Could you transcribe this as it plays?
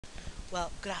Well,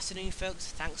 good afternoon, folks.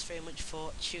 Thanks very much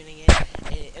for tuning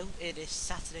in. It is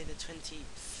Saturday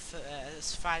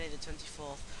it's Friday the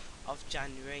 24th of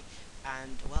January,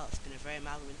 and well, it's been a very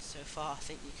mild winter so far. I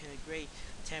think you can agree.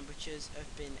 Temperatures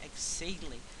have been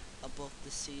exceedingly above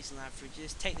the seasonal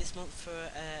averages. Take this month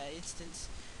for instance.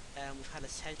 We've had a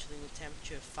central England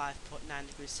temperature of 5.9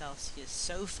 degrees Celsius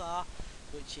so far,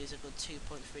 which is a good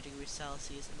 2.3 degrees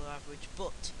Celsius above average,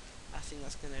 but I think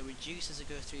that's going to reduce as we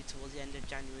go through towards the end of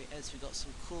January, as we've got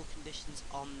some cool conditions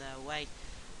on their way,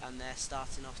 and they're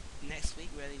starting off next week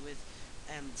really with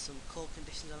some cold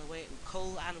conditions on the way.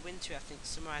 Cold and wintry, I think,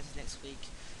 summarises next week.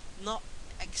 Not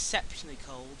exceptionally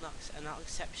cold, not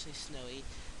exceptionally snowy,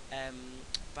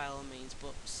 by all means,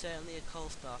 but certainly a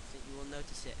cold spell. I think you will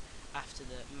notice it after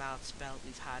the mild spell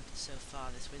we've had so far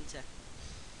this winter.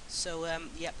 So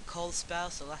yep, cold spell,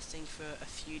 so lasting for a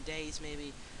few days,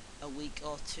 maybe a week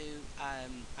or two,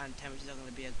 and temperatures are going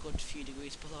to be a good few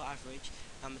degrees below average,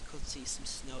 and we could see some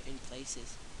snow in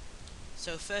places.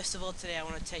 So first of all, today I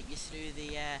want to take you through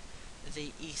the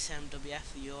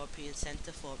ECMWF, the European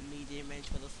Centre for Medium Range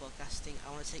Weather Forecasting.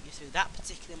 I want to take you through that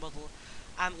particular model.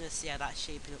 I'm going to see how that's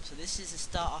shaping up. So this is the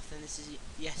start off, and this is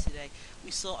yesterday. We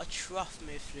saw a trough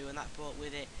move through, and that brought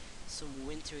with it some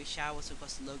wintry showers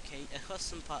across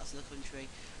some parts of the country,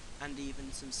 and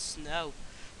even some snow.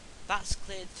 That's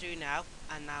cleared through now,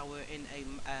 and now we're in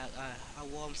a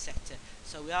warm sector.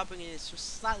 So we are bringing in some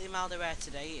slightly milder air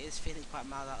today. It is feeling quite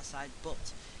mild outside,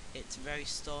 but it's very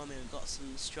stormy. We've got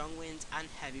some strong winds and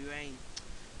heavy rain.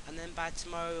 And then by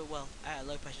tomorrow, well,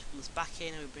 low pressure comes back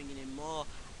in, and we're bringing in more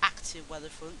active weather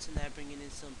fronts, and they're bringing in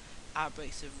some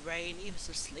outbreaks of rain, even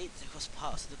some sleet across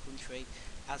parts of the country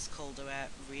as colder air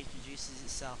reintroduces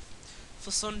itself.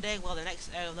 For Sunday, well, the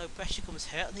next area of low pressure comes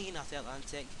hurtling in off the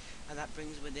Atlantic, and that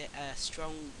brings with it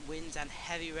strong winds and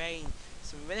heavy rain.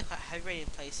 Some really quite heavy rain in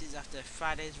places. After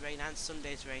Friday's rain and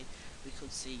Sunday's rain, we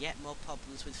could see yet more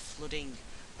problems with flooding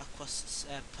across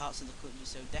parts of the country,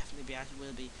 so definitely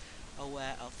will be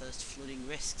aware of those flooding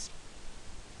risks.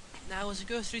 Now, as we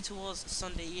go through towards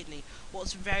Sunday evening,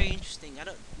 what's very interesting, I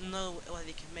don't know whether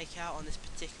you can make out on this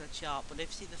particular chart, but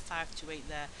if you see the 528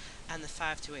 there and the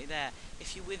 528 there,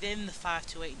 if you're within the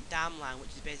 528 dam line,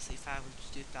 which is basically 500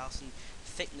 to 2000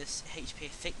 thickness, HPA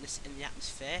thickness in the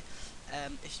atmosphere,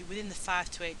 if you're within the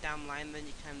 528 dam line, then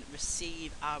you can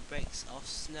receive outbreaks of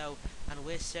snow, and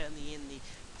we're certainly in the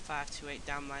 528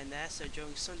 dam line there. So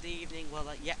during Sunday evening, well,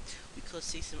 yeah, we could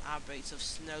see some outbreaks of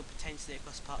snow potentially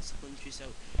across parts of the country. So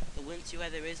the wintry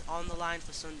weather is on the line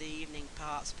for Sunday evening.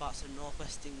 Parts of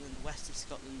northwest England, western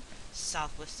Scotland,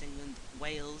 southwest England,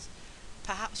 Wales.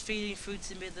 Perhaps feeding through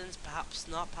to the Midlands, perhaps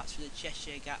not. Perhaps through the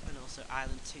Cheshire Gap and also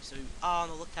Ireland too. So we are on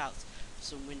the lookout for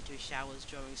some wintry showers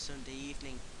during Sunday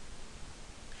evening.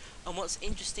 And what's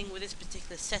interesting with this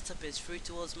particular setup is through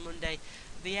towards Monday,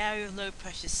 the area of low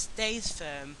pressure stays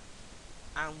firm,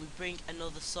 and we bring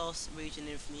another source region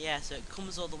in from the air, so it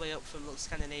comes all the way up from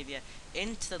Scandinavia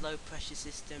into the low pressure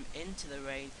system, into the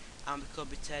rain, and we could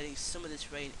be turning some of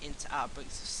this rain into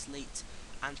outbreaks of sleet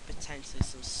and potentially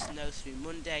some snow through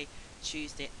Monday,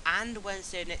 Tuesday and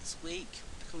Wednesday next week.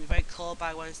 Becoming very cold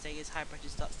by Wednesday as high pressure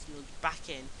starts to move back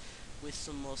in, with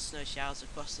some more snow showers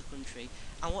across the country.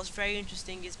 And what's very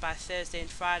interesting is by Thursday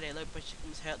and Friday, low pressure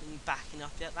comes hurtling back in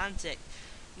off the Atlantic.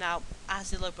 Now,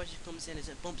 as the low pressure comes in, as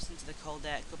it bumps into the cold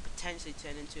air, it could potentially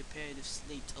turn into a period of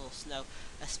sleet or snow,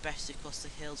 especially across the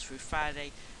hills through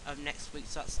Friday of next week.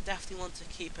 So that's definitely one to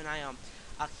keep an eye on.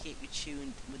 I'll keep you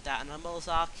tuned with that, and I'm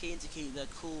also keen to keep the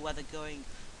cool weather going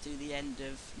through the end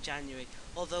of January.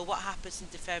 Although what happens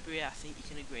into February, I think you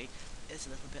can agree, is a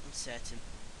little bit uncertain.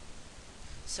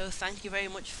 So thank you very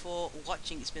much for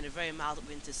watching. It's been a very mild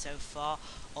winter so far,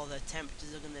 although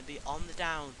temperatures are going to be on the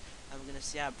down, and we're going to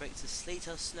see outbreaks of sleet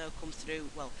or snow come through.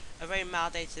 Well, a very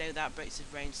mild day today with outbreaks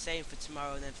of rain, same for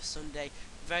tomorrow, and then for Sunday,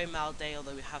 very mild day,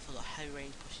 although we have a lot of heavy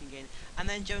rain pushing in. And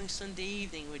then during Sunday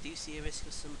evening, we do see a risk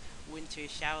of some wintry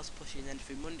showers pushing in. Then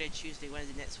through Monday, Tuesday,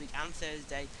 Wednesday next week, and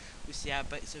Thursday, we see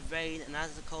outbreaks of rain, and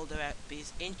as the colder air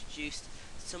is introduced,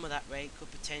 some of that rain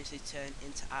could potentially turn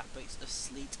into outbreaks of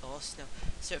sleet or snow.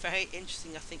 So very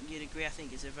interesting, I think you'd agree. I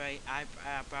think it's a very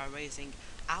eyebrow raising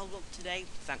outlook today.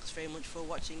 Thanks very much for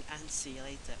watching, and see you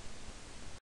later.